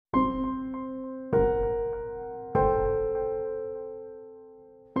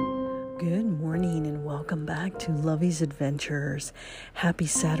welcome back to Lovey's Adventures. Happy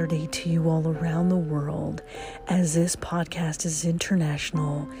Saturday to you all around the world, as this podcast is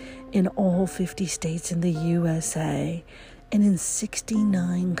international in all 50 states in the USA and in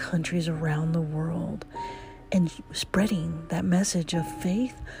 69 countries around the world, and spreading that message of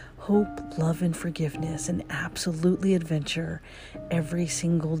faith, hope, love, and forgiveness, and absolutely adventure every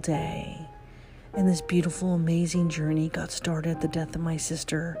single day. And this beautiful, amazing journey got started at the death of my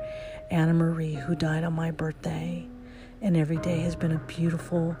sister, Anna Marie, who died on my birthday. And every day has been a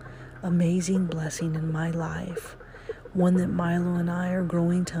beautiful, amazing blessing in my life. One that Milo and I are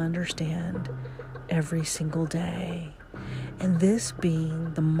growing to understand every single day. And this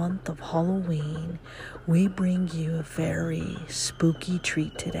being the month of Halloween, we bring you a very spooky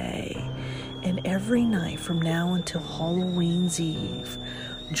treat today. And every night from now until Halloween's Eve,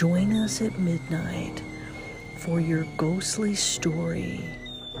 join us at midnight for your ghostly story,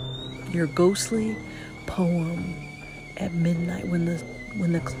 your ghostly poem at midnight when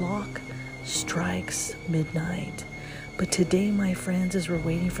the clock strikes midnight. But today, my friends, as we're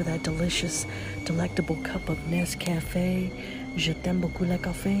waiting for that delicious, delectable cup of Nescafe, je t'aime beaucoup le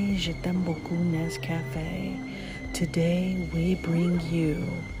café, je t'aime beaucoup Nescafe. Today, we bring you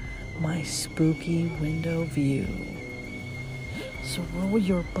my spooky window view. So roll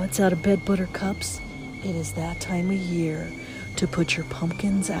your butts out of bed, buttercups. It is that time of year to put your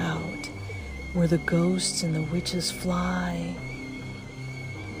pumpkins out, where the ghosts and the witches fly.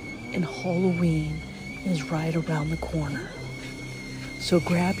 And Halloween is right around the corner. So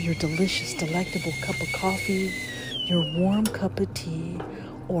grab your delicious, delectable cup of coffee, your warm cup of tea,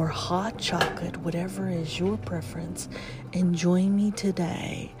 or hot chocolate, whatever is your preference, and join me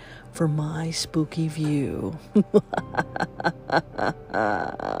today for my spooky view.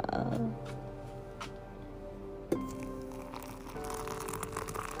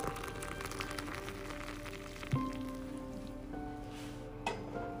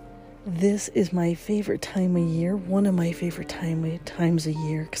 This is my favorite time of year, one of my favorite times of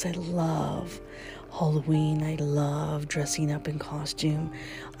year, because I love Halloween. I love dressing up in costume.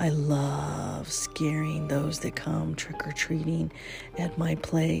 I love scaring those that come trick-or-treating at my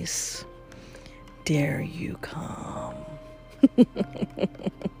place. Dare you come?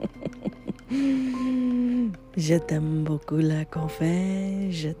 Je t'aime beaucoup le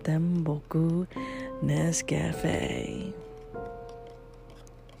café, je t'aime beaucoup Nescafe.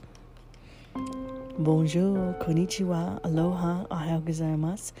 Bonjour, konnichiwa, aloha, ohayou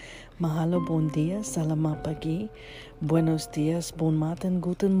gozaimasu, mahalo, bon dia, salamat pagi, buenos dias, bon matin,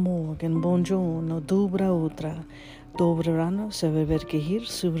 guten morgen, buongiorno, dobra utra, dobro rano, seveber kahir,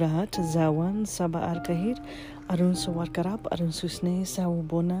 subrahat, zawan, saba arkahir, arun sawarkarap, arun susne,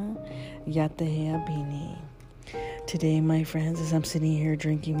 sawubona, yatehea bini. Today, my friends, as I'm sitting here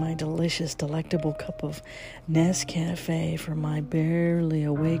drinking my delicious, delectable cup of Nescafe from my barely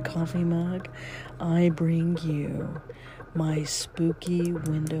awake coffee mug, I bring you my spooky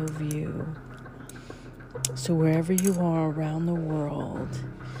window view. So wherever you are around the world,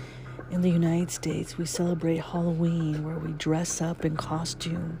 in the United States, we celebrate Halloween, where we dress up in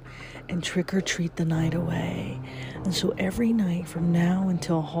costume and trick-or-treat the night away. And so every night from now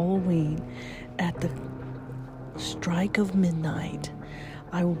until Halloween, at the strike of midnight,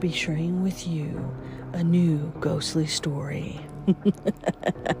 I will be sharing with you a new ghostly story.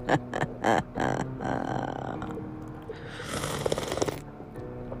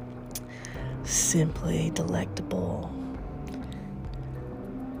 Simply delectable.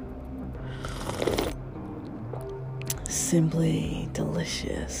 Simply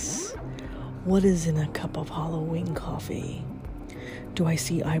delicious. What is in a cup of Halloween coffee? Do I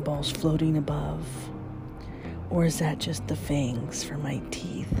see eyeballs floating above? Or is that just the fangs for my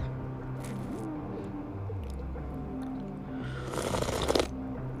teeth?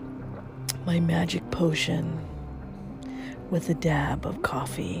 My magic potion with a dab of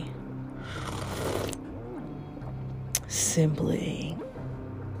coffee. Simply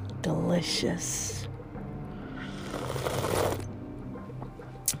delicious.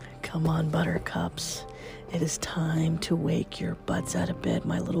 Come on, buttercups. It is time to wake your butts out of bed,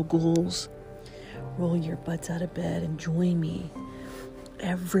 my little ghouls. Roll your butts out of bed and join me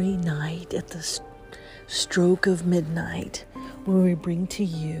every night at the stroke of midnight, where we bring to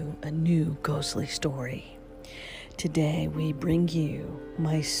you a new ghostly story. Today we bring you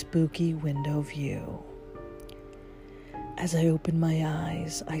my spooky window view. As I opened my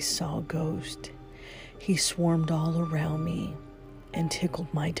eyes, I saw a ghost. He swarmed all around me and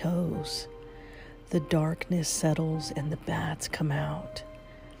tickled my toes. The darkness settles and the bats come out.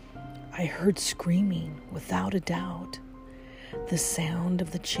 I heard screaming, without a doubt. The sound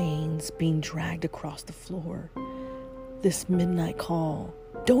of the chains being dragged across the floor. This midnight call.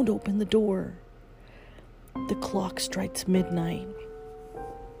 Don't open the door. The clock strikes midnight.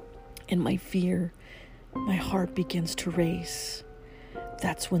 In my fear, my heart begins to race.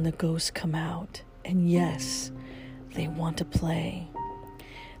 That's when the ghosts come out. And yes, they want to play.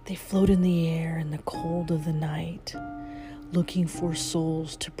 They float in the air in the cold of the night, looking for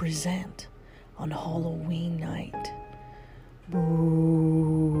souls to present on Halloween night.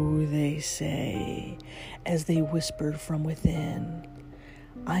 Boo, they say, as they whisper from within.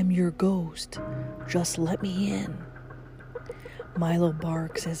 I'm your ghost, just let me in. Milo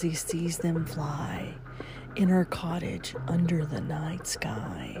barks as he sees them fly in our cottage under the night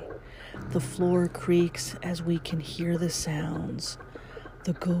sky. The floor creaks as we can hear the sounds.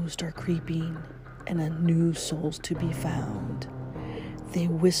 The ghosts are creeping and a new soul's to be found. They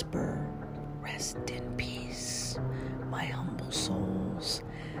whisper, rest in peace, my humble souls.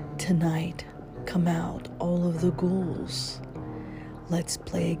 Tonight, come out all of the ghouls. Let's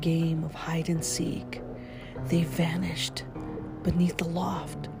play a game of hide and seek. They vanished beneath the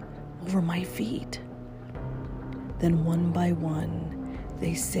loft over my feet. Then one by one,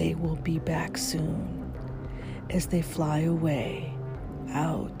 they say we'll be back soon as they fly away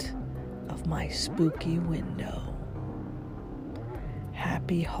out of my spooky window.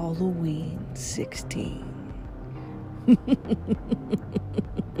 Happy Halloween 16.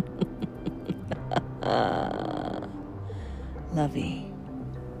 Lovey.